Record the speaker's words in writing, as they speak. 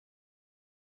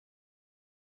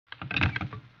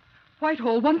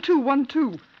Whitehall,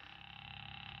 1212.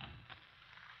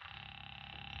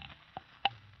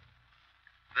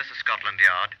 This is Scotland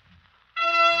Yard.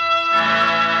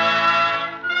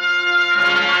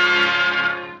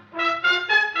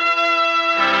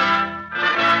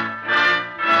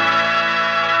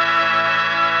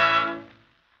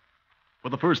 For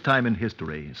the first time in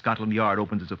history, Scotland Yard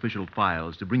opens its official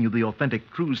files to bring you the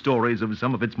authentic, true stories of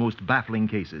some of its most baffling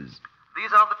cases.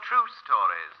 These are the true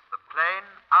stories, the plain,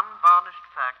 unvarnished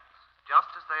facts, just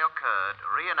as they occurred,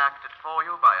 reenacted for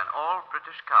you by an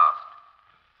all-British cast.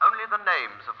 Only the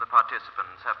names of the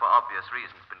participants have for obvious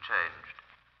reasons been changed.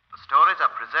 The stories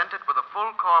are presented with the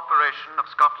full cooperation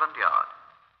of Scotland Yard.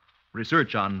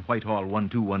 Research on Whitehall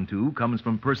 1212 comes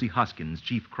from Percy Hoskins,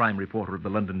 chief crime reporter of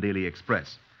the London Daily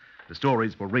Express. The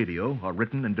stories for radio are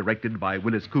written and directed by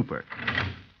Willis Cooper.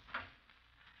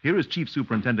 Here is Chief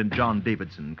Superintendent John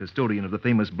Davidson, custodian of the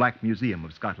famous Black Museum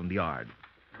of Scotland Yard.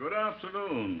 Good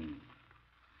afternoon.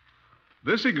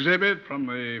 This exhibit from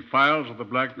the files of the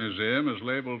Black Museum is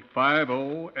labeled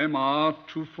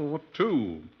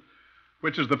 50MR242,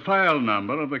 which is the file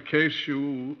number of the case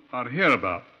you are here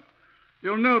about.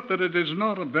 You'll note that it is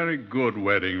not a very good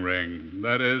wedding ring.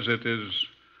 That is, it is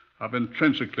of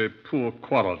intrinsically poor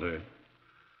quality.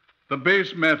 The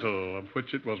base metal of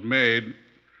which it was made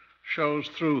shows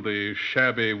through the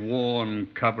shabby, worn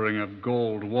covering of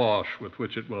gold wash with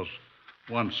which it was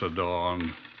once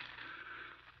adorned.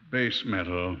 Base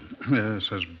metal.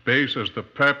 Yes, as base as the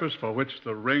purpose for which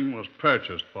the ring was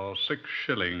purchased for 6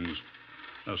 shillings.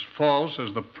 As false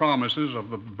as the promises of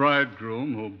the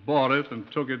bridegroom who bought it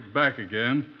and took it back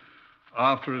again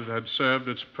after it had served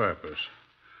its purpose.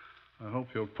 I hope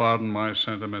you'll pardon my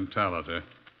sentimentality.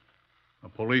 A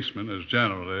policeman is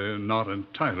generally not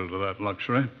entitled to that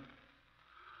luxury.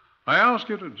 I ask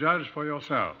you to judge for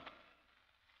yourself.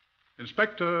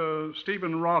 Inspector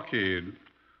Stephen Rockheed,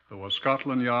 who was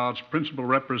Scotland Yard's principal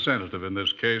representative in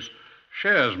this case,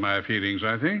 shares my feelings,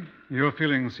 I think. Your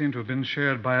feelings seem to have been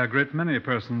shared by a great many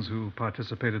persons who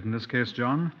participated in this case,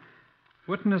 John.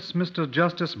 Witness Mr.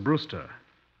 Justice Brewster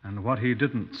and what he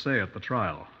didn't say at the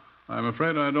trial. I'm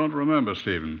afraid I don't remember,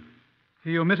 Stephen.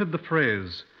 He omitted the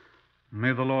phrase,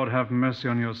 "May the Lord have mercy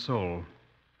on your soul,"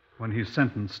 when he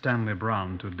sentenced Stanley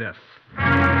Brown to death.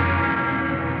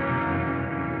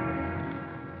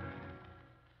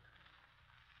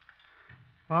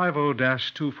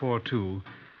 50-242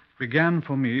 began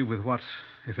for me with what,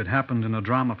 if it happened in a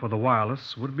drama for the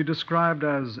wireless, would be described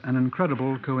as an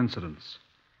incredible coincidence.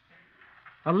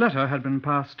 A letter had been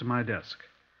passed to my desk.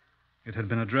 It had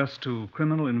been addressed to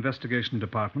Criminal Investigation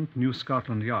Department, New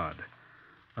Scotland Yard.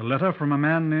 A letter from a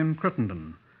man named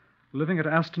Crittenden, living at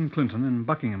Aston Clinton in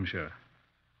Buckinghamshire.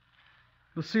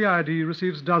 The CID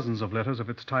receives dozens of letters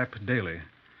of its type daily,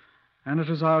 and it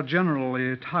is our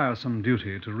generally tiresome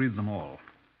duty to read them all.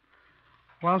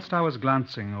 Whilst I was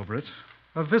glancing over it,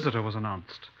 a visitor was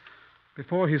announced.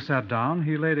 Before he sat down,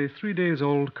 he laid a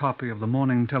 3-days-old copy of the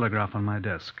Morning Telegraph on my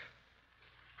desk.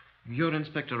 You're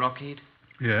Inspector Rockheed?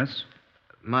 Yes?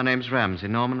 My name's Ramsey,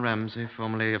 Norman Ramsey,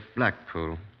 formerly of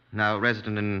Blackpool, now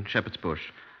resident in Shepherd's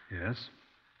Bush. Yes?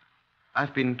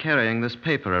 I've been carrying this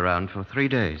paper around for 3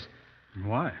 days.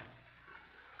 Why?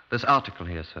 This article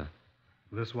here, sir.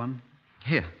 This one?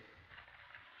 Here.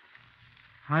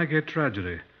 Highgate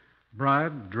tragedy.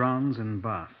 Bride drowns in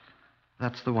bath.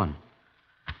 That's the one.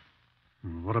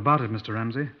 What about it, Mr.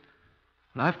 Ramsey?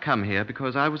 Well, I've come here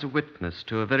because I was a witness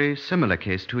to a very similar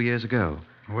case 2 years ago.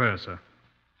 Where, sir?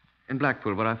 In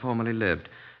Blackpool, where I formerly lived.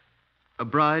 A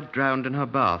bride drowned in her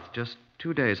bath just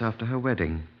 2 days after her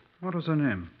wedding. What was her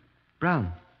name?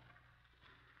 Brown.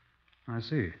 I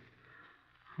see.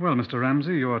 Well, Mr.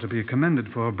 Ramsey, you are to be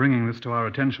commended for bringing this to our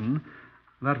attention.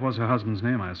 That was her husband's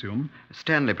name, I assume.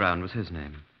 Stanley Brown was his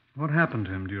name. What happened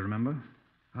to him, do you remember?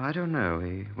 I don't know.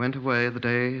 He went away the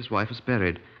day his wife was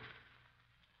buried.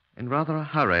 In rather a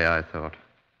hurry, I thought.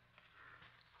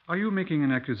 Are you making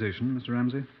an accusation, Mr.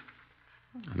 Ramsey?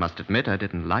 I must admit I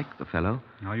didn't like the fellow.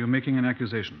 Are you making an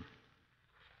accusation?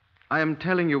 I am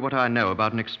telling you what I know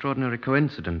about an extraordinary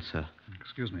coincidence, sir.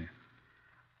 Excuse me.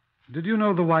 Did you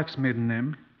know the wife's maiden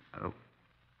name? Oh,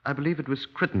 I believe it was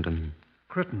Crittenden.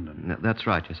 Crittenden? No, that's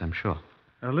right, yes, I'm sure.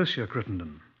 Alicia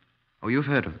Crittenden. Oh, you've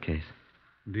heard of the case?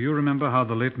 Do you remember how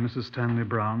the late Mrs. Stanley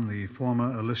Brown, the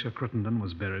former Alicia Crittenden,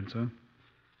 was buried, sir?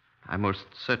 I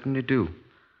most certainly do.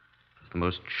 It was the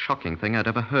most shocking thing I'd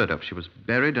ever heard of. She was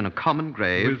buried in a common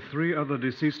grave. With 3 other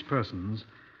deceased persons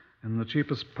in the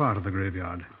cheapest part of the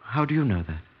graveyard. How do you know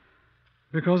that?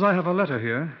 Because I have a letter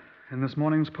here in this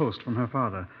morning's post from her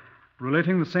father,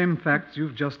 relating the same facts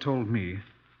you've just told me,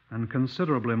 and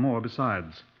considerably more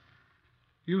besides.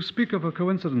 You speak of a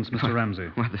coincidence, Mr. Ramsey.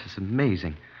 Well, this is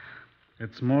amazing.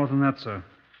 It's more than that, sir.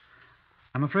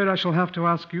 I'm afraid I shall have to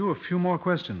ask you a few more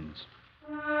questions.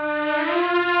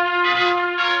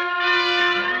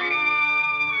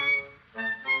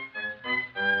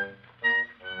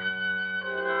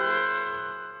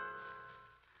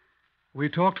 We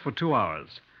talked for 2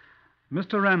 hours.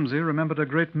 Mr. Ramsey remembered a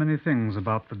great many things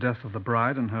about the death of the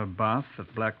bride in her bath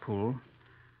at Blackpool.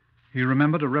 He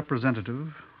remembered a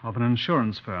representative of an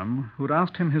insurance firm who'd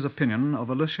asked him his opinion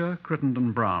of Alicia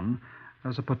Crittenden Brown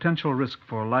as a potential risk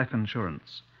for life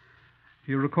insurance.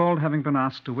 He recalled having been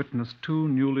asked to witness 2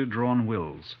 newly drawn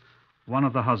wills, one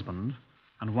of the husband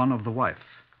and one of the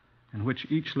wife, in which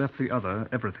each left the other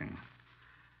everything.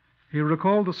 He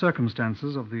recalled the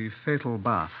circumstances of the fatal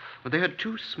bath. Well, they had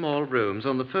 2 small rooms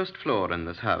on the first floor in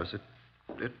this house.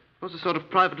 It was a sort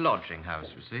of private lodging house,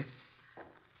 you see.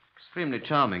 Extremely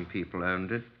charming people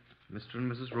owned it, Mr.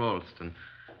 and Mrs. Ralston.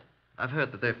 I've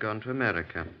heard that they've gone to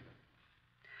America.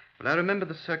 Well, I remember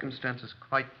the circumstances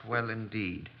quite well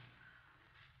indeed.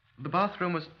 The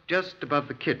bathroom was just above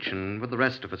the kitchen where the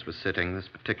rest of us were sitting this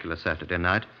particular Saturday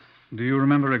night. Do you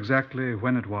remember exactly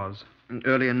when it was?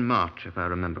 Early in March, if I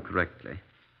remember correctly.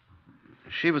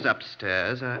 She was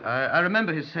upstairs. I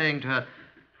remember his saying to her,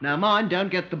 "Now, mind, don't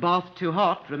get the bath too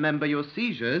hot. Remember your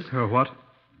seizures." Her what?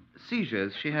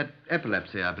 Seizures. She had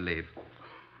epilepsy, I believe.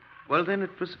 Well, then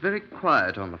it was very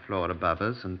quiet on the floor above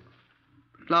us, and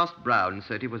at last Brown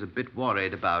said he was a bit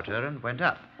worried about her and went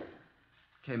up.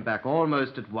 Came back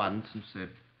almost at once and said,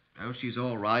 "Oh, she's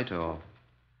all right," or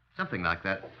something like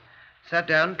that. Sat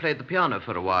down and played the piano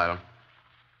for a while.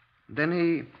 Then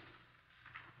he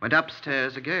went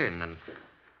upstairs again, and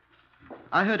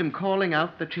I heard him calling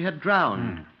out that she had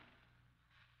drowned.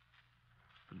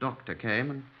 The doctor came,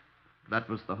 and that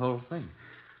was the whole thing.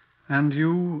 And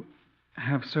you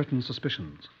have certain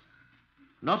suspicions?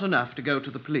 Not enough to go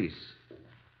to the police.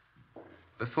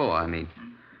 Before, I mean.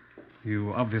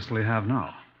 You obviously have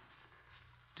now.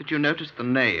 Did you notice the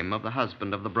name of the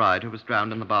husband of the bride who was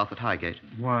drowned in the bath at Highgate?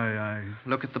 Why,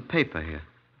 Look at the paper here.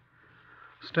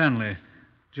 Stanley.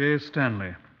 J.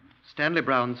 Stanley. Stanley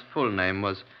Brown's full name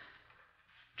was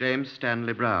James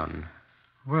Stanley Brown.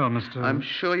 Well, Mr. I'm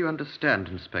sure you understand,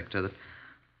 Inspector, that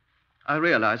I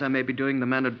realize I may be doing the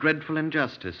man a dreadful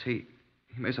injustice. He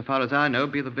may, so far as I know,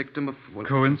 be the victim of... Well,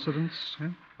 Coincidence, eh?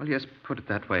 Well, yes, put it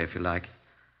that way, if you like.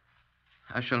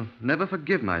 I shall never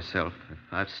forgive myself if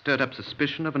I've stirred up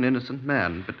suspicion of an innocent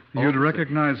man, but... You'd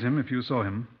recognize him if you saw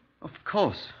him. Of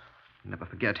course. Never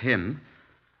forget him.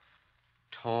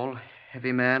 Tall,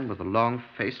 heavy man with a long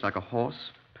face like a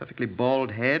horse, perfectly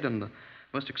bald head, and the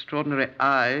most extraordinary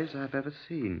eyes I've ever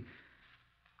seen.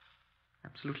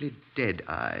 Absolutely dead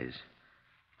eyes.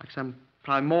 Like some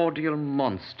primordial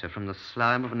monster from the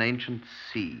slime of an ancient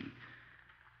sea.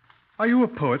 Are you a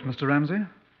poet, Mr. Ramsey?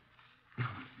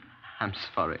 I'm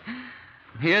sorry.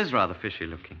 He is rather fishy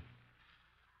looking.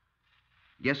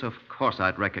 Yes, of course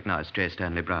I'd recognize J.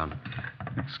 Stanley Brown.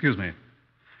 Excuse me.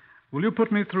 Will you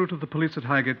put me through to the police at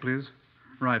Highgate, please?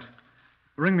 Right.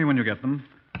 Ring me when you get them.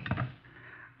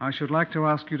 I should like to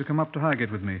ask you to come up to Highgate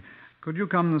with me. Could you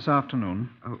come this afternoon?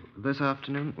 Oh, this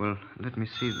afternoon? Well, let me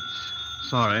see.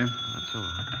 Sorry. That's all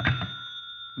right.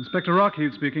 Inspector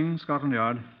Rockheath speaking, Scotland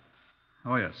Yard.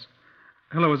 Oh, yes.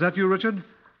 Hello, is that you, Richard?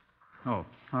 Oh,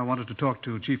 I wanted to talk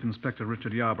to Chief Inspector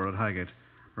Richard Yarber at Highgate.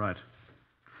 Right.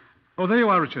 Oh, there you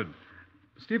are, Richard.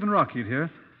 Stephen Rockheath here.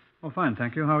 Oh, fine,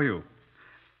 thank you. How are you?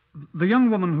 The young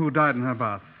woman who died in her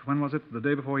bath, when was it? The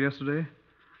day before yesterday?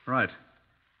 Right.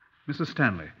 Mrs.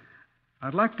 Stanley.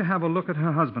 I'd like to have a look at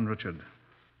her husband, Richard.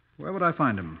 Where would I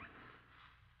find him?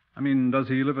 I mean, does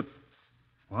he live at...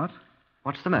 What?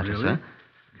 What's the matter, Really?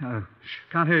 sir?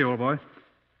 Can't hear you, old boy.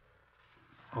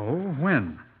 Oh,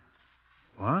 when?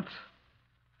 What?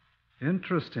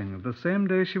 Interesting. The same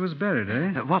day she was buried,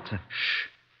 eh? What, sir? Shh.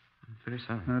 I'm very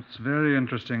sorry. That's very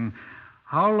interesting.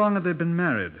 How long had they been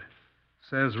married?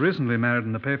 Says recently married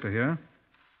in the paper here.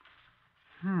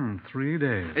 3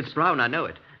 days. It's Brown, I know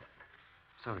it.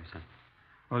 Sorry, sir.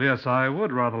 Well, yes, I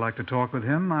would rather like to talk with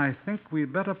him. I think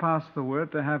we'd better pass the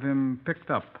word to have him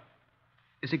picked up.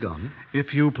 Is he gone?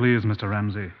 If you please, Mr.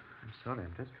 Ramsey. I'm sorry,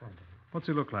 I'm just trying to... What's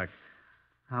he look like?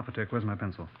 Half a tick. Where's my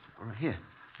pencil? All right, here.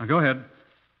 Now, go ahead.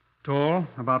 Tall,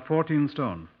 about 14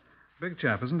 stone. Big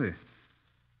chap, isn't he?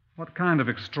 What kind of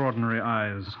extraordinary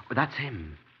eyes? But that's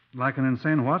him. Like an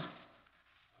insane what?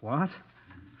 What?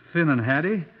 Thin and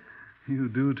hatty? You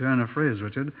do turn a phrase,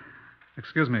 Richard.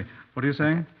 Excuse me. What are you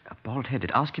saying?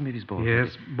 Bald-headed. Ask him if he's bald-headed.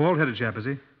 Yes, bald-headed chap, is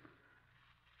he?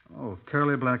 Oh,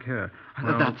 curly black hair.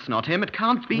 Well, That's not him. It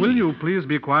can't be. will you please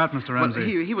be quiet, Mr. Ramsey?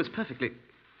 Well, he was perfectly...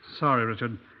 Sorry,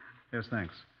 Richard. Yes,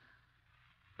 thanks.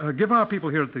 Give our people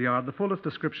here at the yard the fullest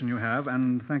description you have,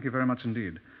 and thank you very much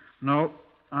indeed. No,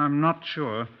 I'm not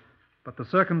sure, but the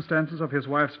circumstances of his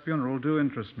wife's funeral do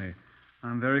interest me.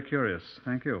 I'm very curious.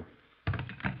 Thank you.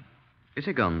 Is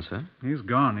he gone, sir? He's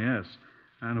gone, yes.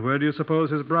 And where do you suppose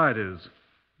his bride is?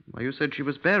 Well, you said she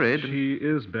was buried. She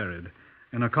is buried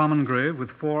in a common grave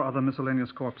with 4 other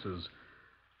miscellaneous corpses,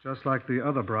 just like the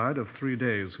other bride of 3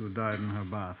 days who died in her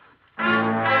bath.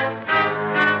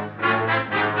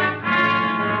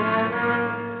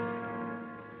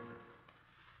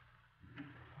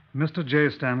 Mr. J.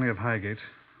 Stanley of Highgate,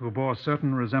 who bore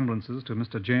certain resemblances to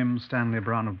Mr. James Stanley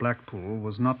Brown of Blackpool,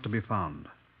 was not to be found.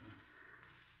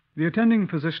 The attending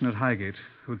physician at Highgate,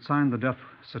 who'd signed the death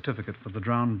certificate for the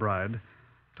drowned bride,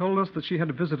 told us that she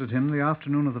had visited him the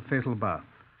afternoon of the fatal bath.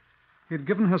 He had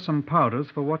given her some powders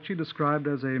for what she described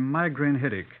as a migraine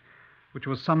headache, which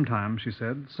was sometimes, she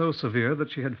said, so severe that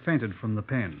she had fainted from the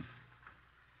pain.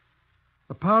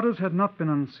 The powders had not been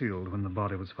unsealed when the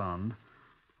body was found,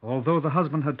 although the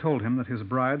husband had told him that his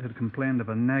bride had complained of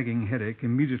a nagging headache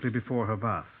immediately before her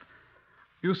bath.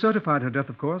 You certified her death,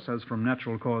 of course, as from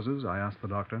natural causes, I asked the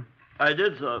doctor. I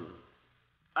did, sir.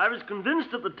 I was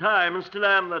convinced at the time, and still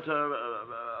am, that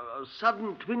a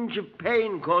sudden twinge of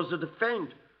pain caused her to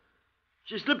faint.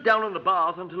 She slipped down in the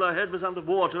bath until her head was under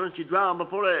water, and she drowned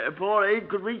before aid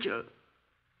could reach her.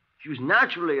 She was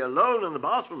naturally alone in the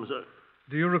bathroom, sir.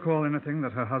 Do you recall anything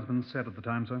that her husband said at the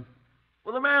time, sir?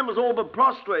 Well, the man was all but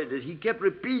prostrated. He kept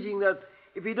repeating that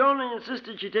if he'd only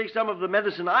insisted she take some of the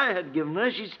medicine I had given her,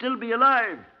 she'd still be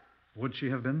alive. Would she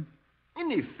have been?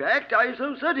 In effect, I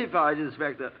so certified,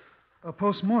 Inspector. A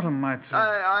post-mortem might...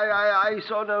 I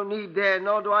saw no need there,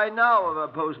 nor do I now, of a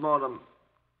post-mortem.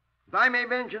 If I may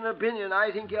venture an opinion,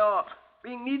 I think you're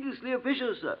being needlessly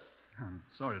officious, sir. I'm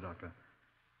sorry, Doctor.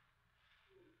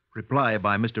 Reply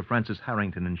by Mr. Francis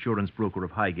Harrington, insurance broker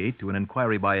of Highgate, to an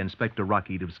inquiry by Inspector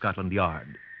Rockheed of Scotland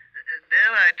Yard. No,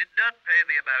 I did not pay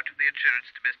the amount of the insurance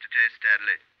to Mr. J.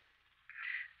 Stanley.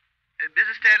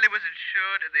 Mrs. Stanley was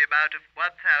insured in the amount of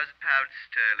 £1,000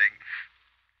 sterling.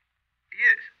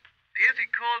 Yes, he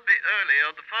called me early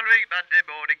on the following Monday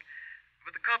morning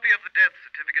with a copy of the death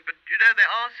certificate, but, there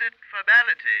are certain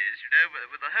formalities,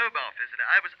 with the Home Office, and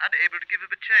I was unable to give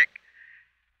him a check.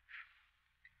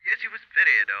 Yes, he was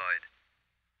very annoyed.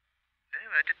 No,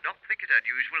 I did not think it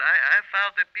unusual. I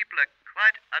found that people are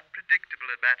quite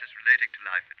unpredictable in matters relating to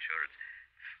life insurance.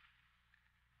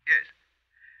 Yes.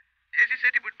 Yes, he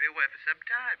said he would be away for some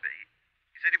time.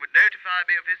 He said he would notify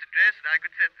me of his address and I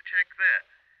could send the check there.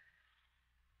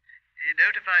 He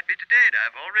notified me today, and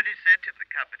I've already sent him the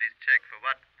company's check for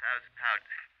 £1,000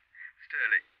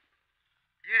 sterling.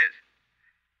 Yes.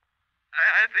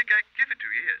 I think I can give it to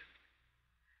you, yes.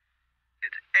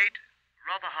 It's 8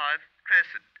 Rotherhithe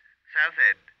Crescent,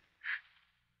 Southend.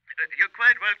 You're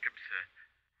quite welcome, sir.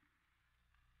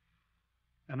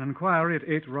 An inquiry at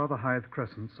 8 Rotherhithe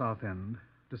Crescent, Southend,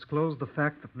 disclosed the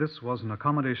fact that this was an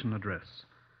accommodation address.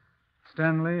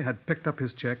 Stanley had picked up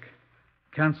his check,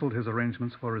 canceled his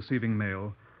arrangements for receiving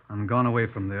mail, and gone away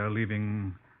from there,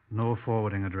 leaving no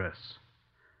forwarding address.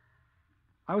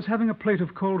 I was having a plate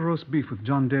of cold roast beef with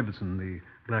John Davidson, the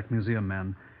Black Museum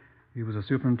man. He was a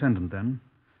superintendent then.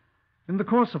 In the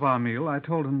course of our meal, I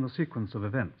told him the sequence of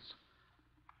events.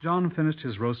 John finished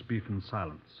his roast beef in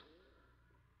silence.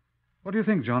 What do you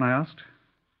think, John? I asked.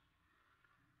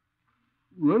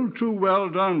 A little too well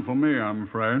done for me, I'm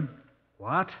afraid.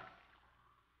 What?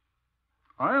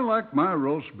 I like my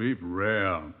roast beef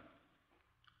rare.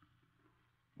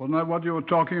 Wasn't that what you were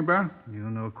talking about? You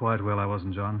know quite well I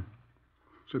wasn't, John.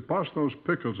 Say, pass those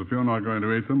pickles if you're not going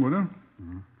to eat them, will you?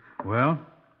 Well?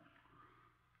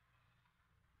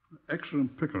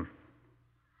 Excellent pickles.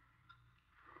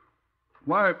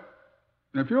 Why,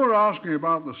 if you're asking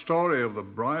about the story of the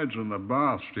brides in the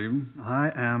bath, Stephen...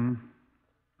 I am.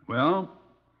 Well,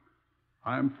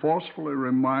 I'm forcefully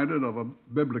reminded of a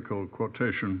biblical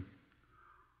quotation.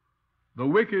 The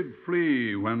wicked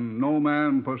flee when no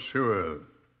man pursueth.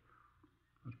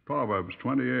 That's Proverbs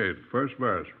 28, first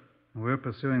verse. We're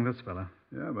pursuing this fella.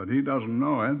 Yeah, but he doesn't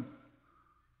know it.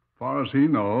 As far as he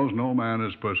knows, no man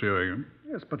is pursuing him.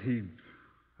 Yes, but he...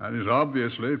 And he's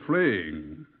obviously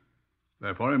fleeing.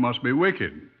 Therefore, he must be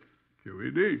wicked.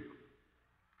 QED.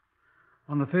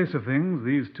 On the face of things,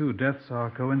 these two deaths are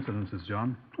coincidences,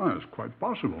 John. Well, it's quite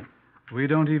possible. We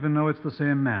don't even know it's the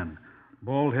same man.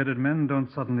 Bald-headed men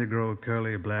don't suddenly grow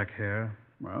curly black hair.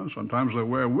 Well, sometimes they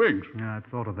wear wigs. Yeah, I'd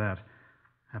thought of that.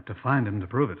 Have to find him to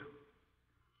prove it.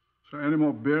 Is there any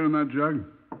more beer in that jug?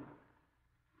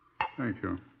 Thank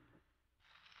you.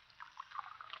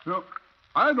 So,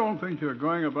 I don't think you're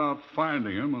going about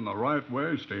finding him in the right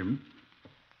way, Stephen.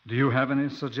 Do you have any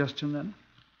suggestion, then?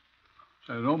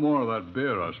 Say, no more of that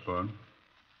beer, I suppose.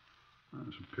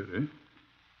 That's a pity.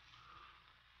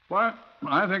 Why,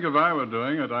 I think if I were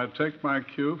doing it, I'd take my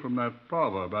cue from that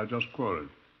proverb I just quoted.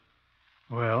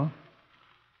 Well?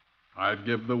 I'd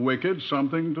give the wicked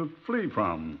something to flee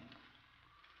from.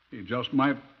 He just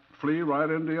might flee right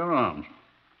into your arms.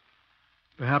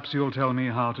 Perhaps you'll tell me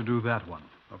how to do that one.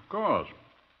 Of course.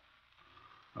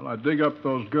 Well, I'd dig up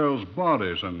those girls'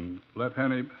 bodies and let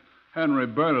Henry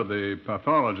Bernard, the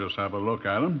pathologist, have a look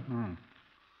at them.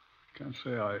 Can't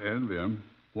say I envy him.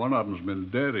 One of them's been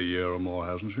dead a year or more,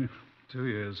 hasn't she? 2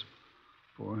 years.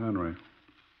 Poor Henry.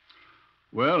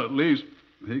 Well, at least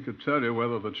he could tell you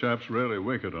whether the chap's really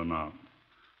wicked or not.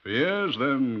 If he is,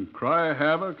 then cry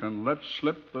havoc and let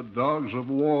slip the dogs of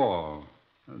war.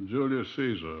 And Julius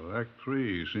Caesar, Act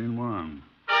 3, Scene 1.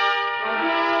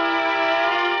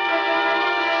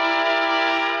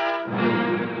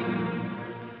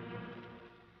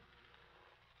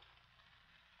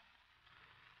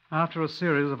 After a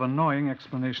series of annoying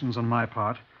explanations on my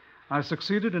part, I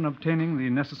succeeded in obtaining the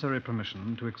necessary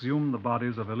permission to exhume the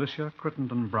bodies of Alicia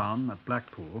Crittenden Brown at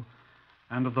Blackpool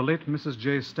and of the late Mrs.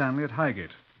 J. Stanley at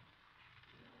Highgate.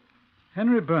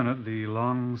 Henry Bernard, the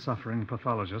long-suffering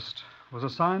pathologist, was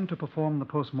assigned to perform the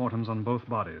post-mortems on both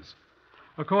bodies.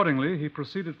 Accordingly, he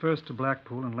proceeded first to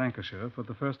Blackpool in Lancashire for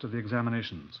the first of the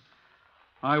examinations.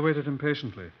 I waited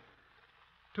impatiently.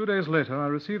 2 days later,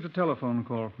 I received a telephone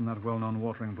call from that well-known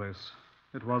watering place.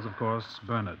 It was, of course,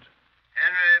 Bernard.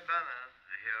 Henry Bernard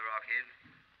here, Rocky.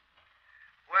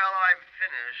 Well, I'm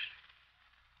finished.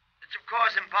 It's, of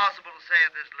course, impossible to say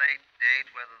at this late date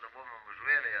whether the woman was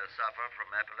really a sufferer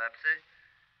from epilepsy.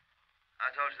 I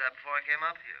told you that before I came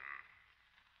up here.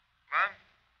 What?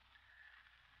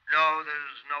 No,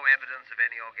 there's no evidence of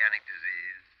any organic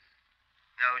disease.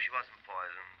 No, she wasn't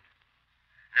poisoned.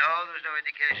 No, there's no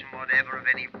indication whatever of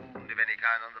any wound of any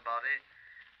kind on the body.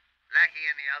 Lacking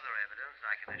any other evidence,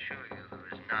 I can assure you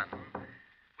there is none.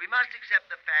 We must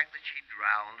accept the fact that she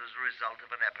drowned as a result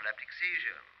of an epileptic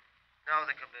seizure. No,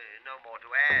 there can be no more to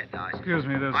add. Excuse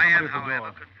me, there's I somebody am, at the door.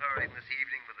 however, conferring this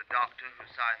evening with the doctor who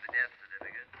signed the death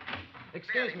certificate.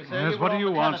 Excuse me, sir. Yes, you what were do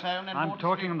you on the want? telephone and I'm Water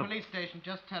talking Street on the... police station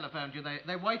just telephoned you.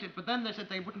 They waited, but then they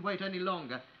said they wouldn't wait any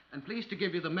longer. And pleased to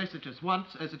give you the message at once,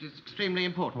 as it is extremely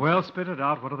important. Well, spit it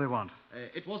out. What do they want?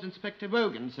 It was Inspector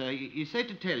Wogan, sir. He said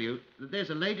to tell you that there's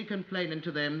a lady complaining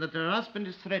to them that her husband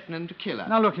is threatening to kill her.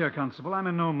 Now, look here, Constable. I'm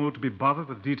in no mood to be bothered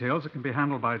with details that can be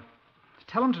handled by...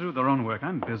 Tell them to do their own work.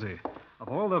 I'm busy. Of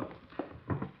all the...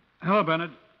 Hello,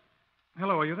 Bernard.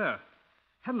 Hello, are you there?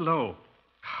 Hello.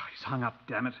 Oh, he's hung up,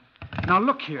 damn it. Now,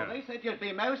 look here. Well, they said you'd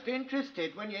be most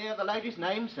interested when you hear the lady's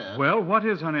name, sir. Well, what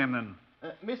is her name, then?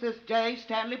 Mrs. J.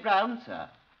 Stanley Brown, sir.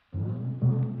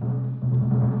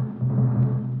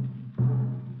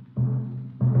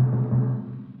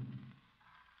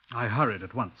 I hurried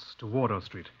at once to Wardour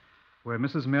Street, where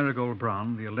Mrs. Marigold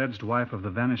Brown, the alleged wife of the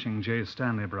vanishing J.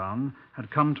 Stanley Brown, had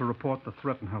come to report the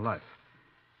threat in her life.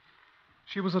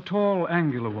 She was a tall,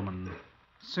 angular woman,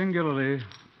 singularly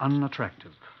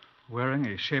unattractive, wearing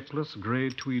a shapeless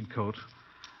gray tweed coat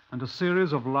and a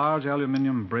series of large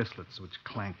aluminum bracelets which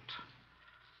clanked.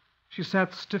 She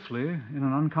sat stiffly in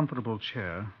an uncomfortable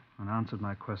chair and answered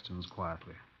my questions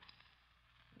quietly.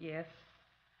 Yes.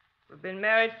 We've been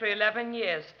married for 11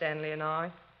 years, Stanley and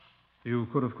I. You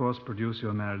could, of course, produce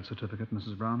your marriage certificate,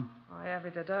 Mrs. Brown. I have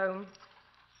it at home.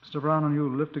 Mr. Brown and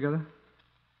you live together?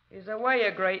 He's away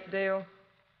a great deal.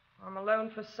 I'm alone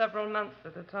for several months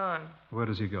at a time. Where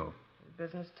does he go? His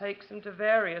business takes him to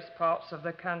various parts of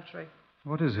the country.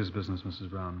 What is his business, Mrs.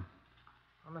 Brown?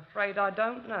 I'm afraid I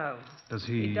don't know. Does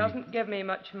he... He doesn't give me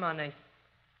much money.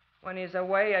 When he's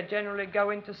away, I generally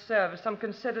go into service. I'm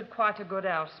considered quite a good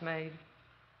housemaid.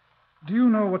 Do you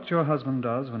know what your husband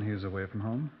does when he's away from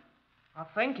home? I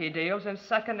think he deals in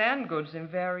second-hand goods in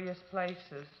various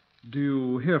places. Do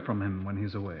you hear from him when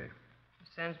he's away? He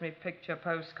sends me picture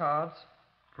postcards.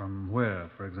 From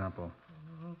where, for example?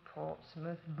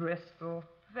 Portsmouth, Bristol,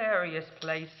 various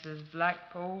places.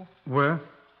 Blackpool. Where?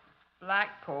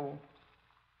 Blackpool.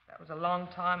 That was a long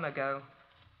time ago.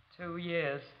 2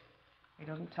 years. He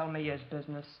doesn't tell me his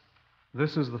business.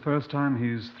 This is the first time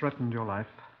he's threatened your life?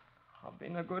 I've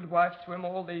been a good wife to him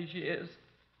all these years.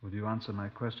 Would you answer my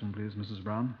question, please, Mrs.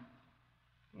 Brown?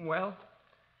 Well,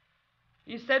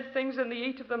 he said things in the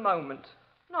heat of the moment.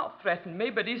 Not threatened me,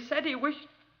 but he said he wished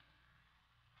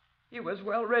he was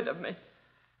well rid of me.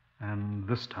 And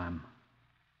this time?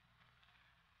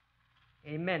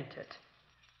 He meant it.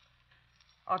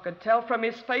 I could tell from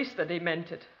his face that he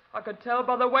meant it. I could tell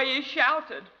by the way he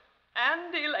shouted.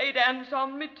 And he laid hands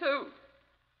on me, too.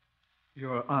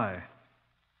 Your eye.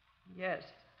 Yes.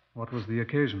 What was the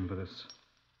occasion for this?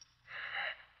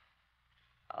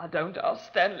 I don't ask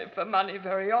Stanley for money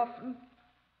very often.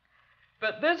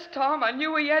 But this time I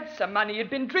knew he had some money. He'd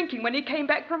been drinking when he came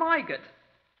back from Highgate.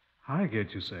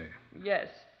 Highgate, you say? Yes.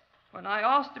 When I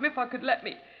asked him if I could let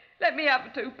me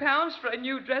have £2 for a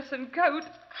new dress and coat,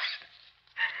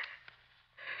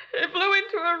 he flew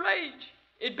into a rage.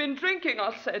 He'd been drinking,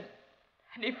 I said.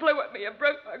 And he flew at me and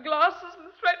broke my glasses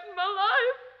and threatened my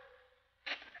life.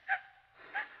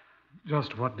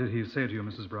 Just what did he say to you,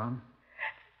 Mrs. Brown?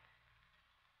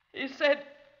 He said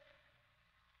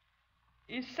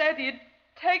he'd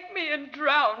take me and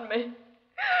drown me.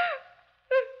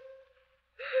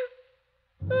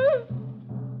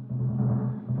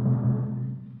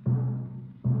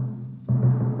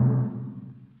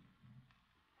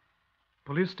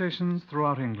 Police stations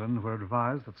throughout England were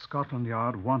advised that Scotland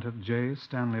Yard wanted J.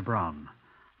 Stanley Brown,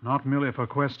 not merely for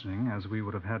questioning, as we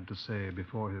would have had to say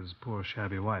before his poor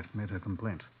shabby wife made her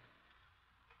complaint.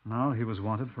 Now he was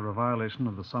wanted for a violation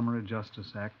of the Summary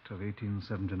Justice Act of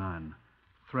 1879,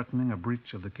 threatening a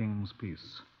breach of the King's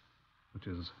peace, which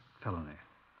is felony.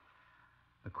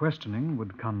 The questioning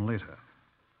would come later.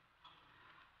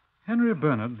 Henry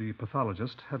Bernard, the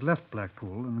pathologist, had left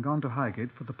Blackpool and gone to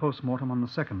Highgate for the post-mortem on the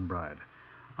second bride.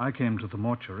 I came to the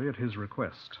mortuary at his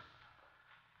request.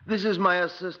 This is my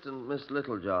assistant, Miss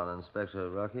Littlejohn, Inspector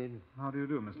Rockhead. How do you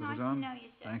do, Miss Littlejohn? Nice to know you,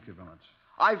 sir. Thank you very much.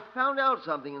 I've found out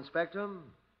something, Inspector.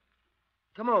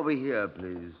 Come over here,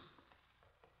 please.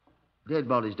 Dead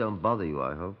bodies don't bother you,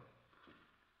 I hope.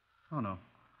 Oh, no.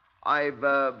 I've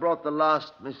brought the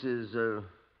last Mrs.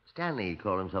 Stanley,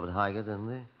 called himself at Highgate, didn't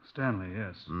they? Stanley,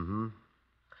 yes. Mm-hmm.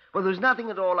 Well, there's nothing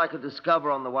at all I could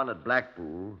discover on the one at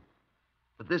Blackpool.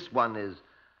 But this one is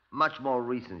much more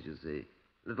recent, you see.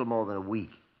 A little more than a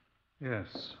week.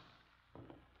 Yes.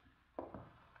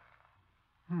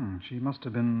 She must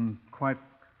have been quite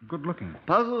good-looking.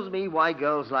 Puzzles me why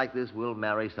girls like this will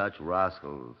marry such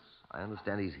rascals. I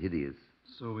understand he's hideous.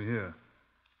 So we hear.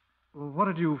 Well, what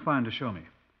did you find to show me?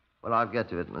 Well, I'll get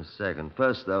to it in a second.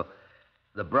 First, though,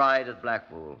 the bride at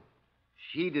Blackpool.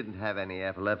 She didn't have any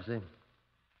epilepsy.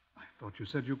 I thought you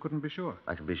said you couldn't be sure.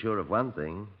 I can be sure of one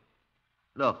thing.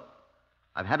 Look,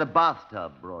 I've had a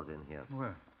bathtub brought in here.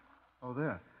 Where? Oh,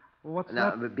 there. Well, what's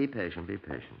Now, that? be patient, be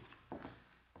patient.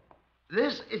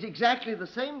 This is exactly the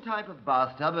same type of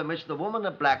bathtub in which the woman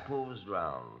at Blackpool was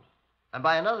drowned. And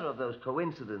by another of those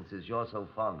coincidences you're so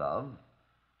fond of,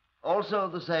 also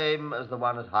the same as the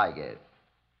one at Highgate.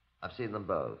 I've seen them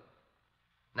both.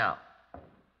 Now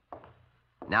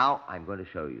I'm going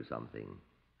to show you something.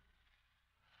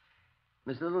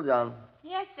 Miss Littlejohn.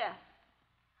 Yes, sir.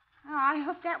 Oh, I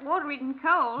hope that water isn't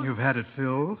cold. You've had it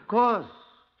filled? Of course.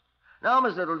 Now,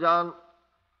 Miss Littlejohn,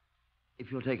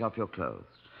 if you'll take off your clothes.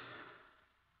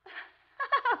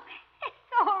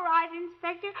 It's all right,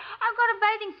 Inspector. I've got a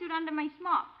bathing suit under my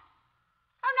smock.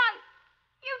 Oh, no,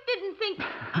 you didn't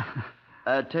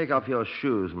think... Take off your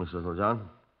shoes, Miss Littlejohn.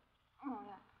 Oh,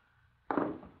 yeah.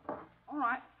 All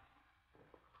right.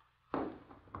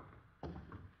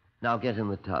 Now get in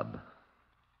the tub.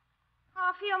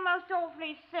 I feel most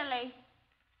awfully silly.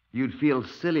 You'd feel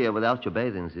sillier without your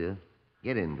bathing suit.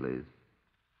 Get in, please.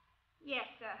 Yes,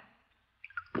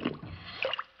 sir.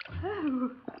 Oh,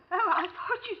 I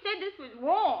thought you said this was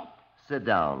warm. Sit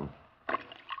down.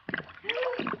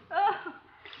 Oh.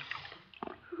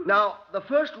 Now, the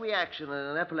first reaction in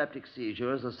an epileptic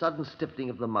seizure is a sudden stiffening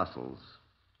of the muscles,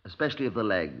 especially of the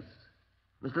legs.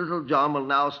 Miss Littlejohn will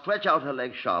now stretch out her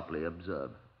legs sharply.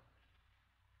 Observe.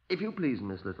 If you please,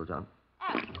 Miss Littlejohn.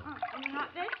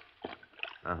 Not this?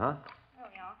 Uh-huh. Oh,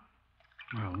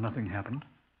 yeah. Well, nothing happened.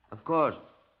 Of course.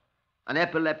 An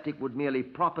epileptic would merely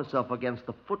prop herself against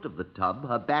the foot of the tub,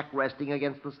 her back resting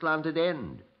against the slanted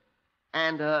end,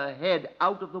 and her head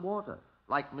out of the water,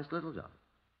 like Miss Littlejohn.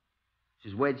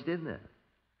 She's wedged in there.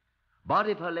 But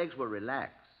if her legs were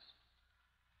relaxed...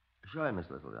 Show her, Miss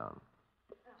Littlejohn.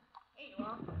 Here you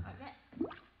are. Like that.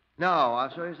 Now,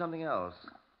 I'll show you something else.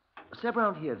 Step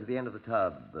around here to the end of the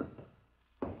tub.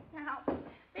 Now,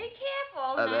 be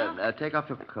careful now. Take off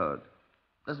your coat.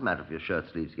 Doesn't matter if your shirt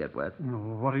sleeves get wet. Well,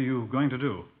 what are you going to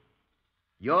do?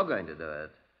 You're going to do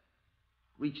it.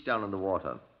 Reach down in the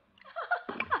water.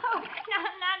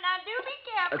 Now, do be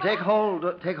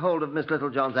careful. Take hold of Miss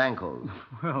Littlejohn's ankles.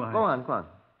 Well, Go on.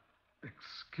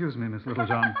 Excuse me, Miss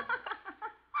Littlejohn.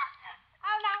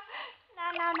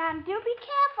 Oh, now, do be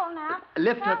careful now.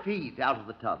 Lift her feet out of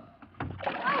the tub.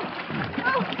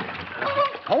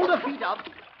 Hold her feet up.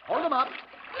 Hold them up.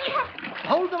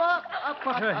 Hold them up.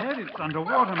 But her head, it's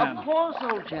underwater, man. Of course,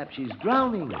 old chap, she's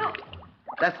drowning.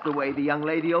 That's the way the young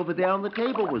lady over there on the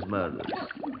table was murdered.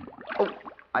 Oh,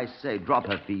 I say, drop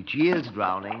her feet. She is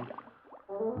drowning.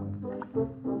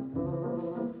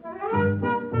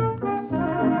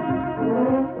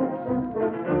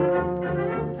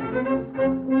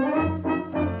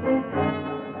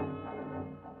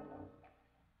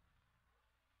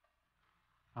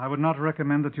 I would not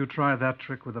recommend that you try that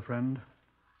trick with a friend.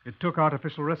 It took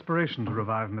artificial respiration to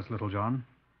revive Miss Littlejohn.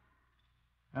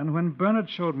 And when Bernard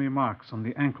showed me marks on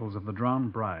the ankles of the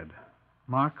drowned bride,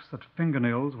 marks that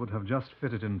fingernails would have just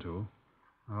fitted into,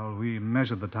 well, we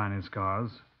measured the tiny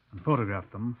scars and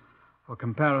photographed them for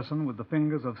comparison with the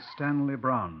fingers of Stanley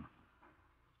Brown,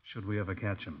 should we ever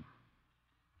catch him.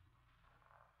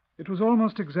 It was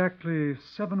almost exactly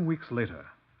 7 weeks later.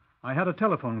 I had a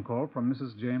telephone call from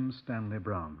Mrs. James Stanley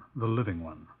Brown, the living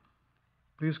one.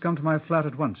 Please come to my flat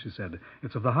at once, she said.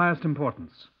 It's of the highest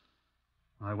importance.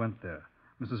 I went there.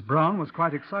 Mrs. Brown was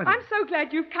quite excited. I'm so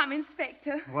glad you've come,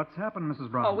 Inspector. What's happened,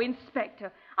 Mrs. Brown? Oh,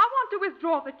 Inspector, I want to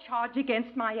withdraw the charge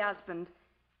against my husband.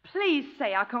 Please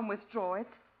say I can withdraw it.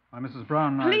 Why, Mrs.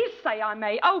 Brown, Please say I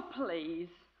may. Oh, please.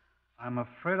 I'm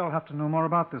afraid I'll have to know more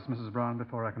about this, Mrs. Brown,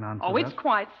 before I can answer Oh, that. it's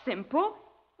quite simple.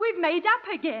 We've made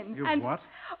up again. You've what?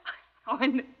 Oh,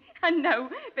 I know,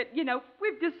 but,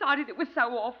 we've decided it was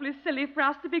so awfully silly for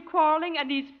us to be quarreling, and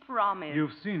he's promised.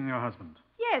 You've seen your husband?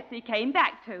 Yes, he came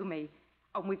back to me.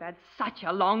 And we've had such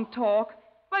a long talk.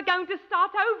 We're going to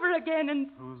start over again, and...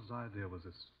 Whose idea was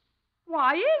this?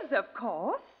 Why, his, of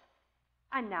course.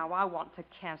 And now I want to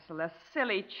cancel a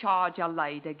silly charge I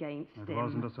laid against him. It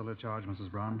wasn't a silly charge,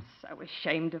 Mrs. Brown. I'm so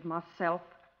ashamed of myself.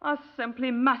 I simply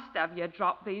must have you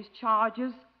drop these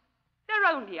charges.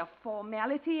 They're only a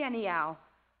formality anyhow.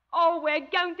 Oh, we're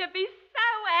going to be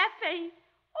so happy.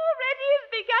 Already he's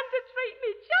begun to treat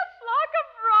me just like a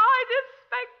bride,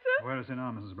 Inspector. Where is he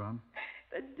now, Mrs. Brown?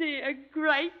 The dear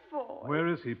great boy. Where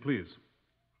is he, please?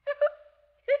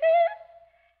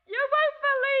 You won't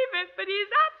believe it, but he's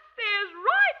upstairs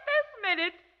right this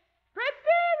minute,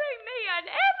 preparing me an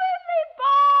heavenly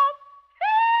bath.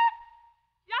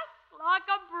 Just like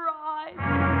a bride.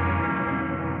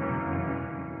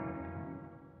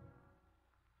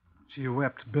 She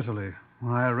wept bitterly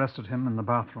when I arrested him in the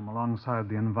bathroom alongside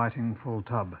the inviting full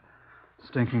tub,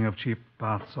 stinking of cheap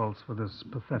bath salts for this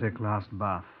pathetic last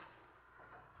bath.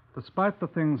 Despite the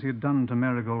things he'd done to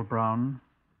Marigold Brown,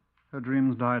 her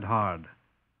dreams died hard.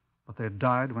 But they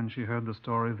died when she heard the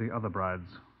story of the other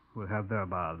brides who had had their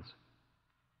baths.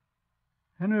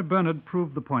 Henry Bernard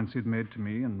proved the points he'd made to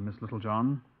me and Miss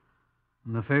Littlejohn.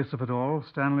 In the face of it all,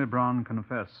 Stanley Brown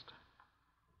confessed.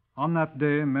 On that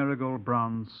day, Marigold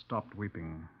Brown stopped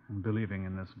weeping and believing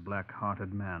in this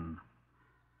black-hearted man.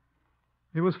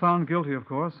 He was found guilty, of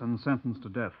course, and sentenced to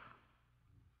death.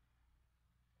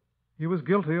 He was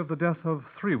guilty of the death of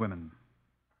 3 women.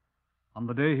 On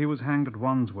the day he was hanged at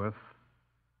Wandsworth,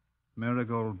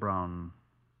 Marigold Brown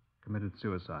committed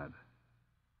suicide.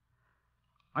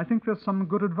 I think there's some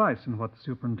good advice in what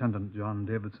Superintendent John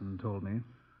Davidson told me.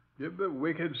 Give the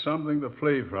wicked something to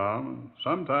flee from.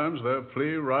 Sometimes they'll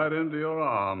flee right into your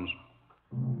arms.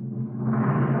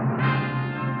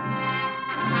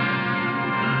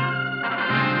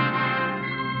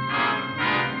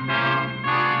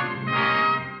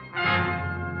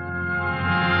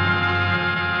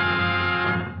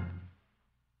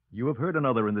 You have heard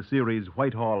another in the series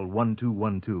Whitehall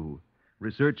 1212.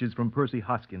 Research is from Percy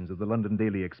Hoskins of the London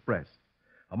Daily Express.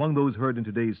 Among those heard in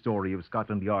today's story of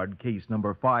Scotland Yard case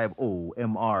number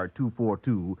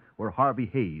 50MR242 were Harvey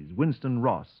Hayes, Winston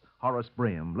Ross, Horace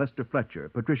Braham, Lester Fletcher,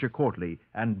 Patricia Courtley,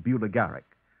 and Beulah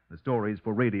Garrick. The stories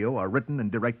for radio are written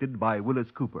and directed by Willis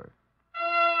Cooper.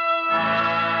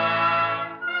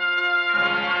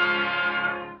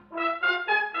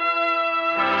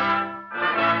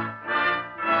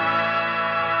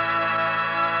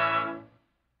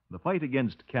 The fight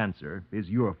against cancer is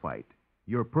your fight.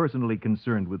 You're personally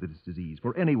concerned with this disease,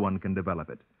 for anyone can develop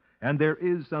it. And there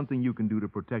is something you can do to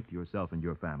protect yourself and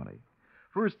your family.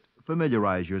 First,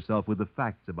 familiarize yourself with the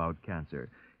facts about cancer.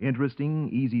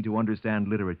 Interesting, easy-to-understand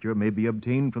literature may be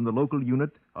obtained from the local unit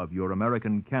of your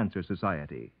American Cancer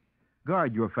Society.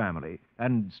 Guard your family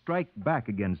and strike back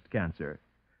against cancer.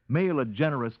 Mail a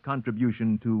generous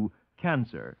contribution to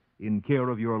Cancer in care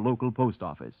of your local post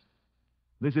office.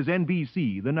 This is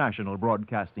NBC, the national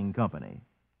broadcasting company.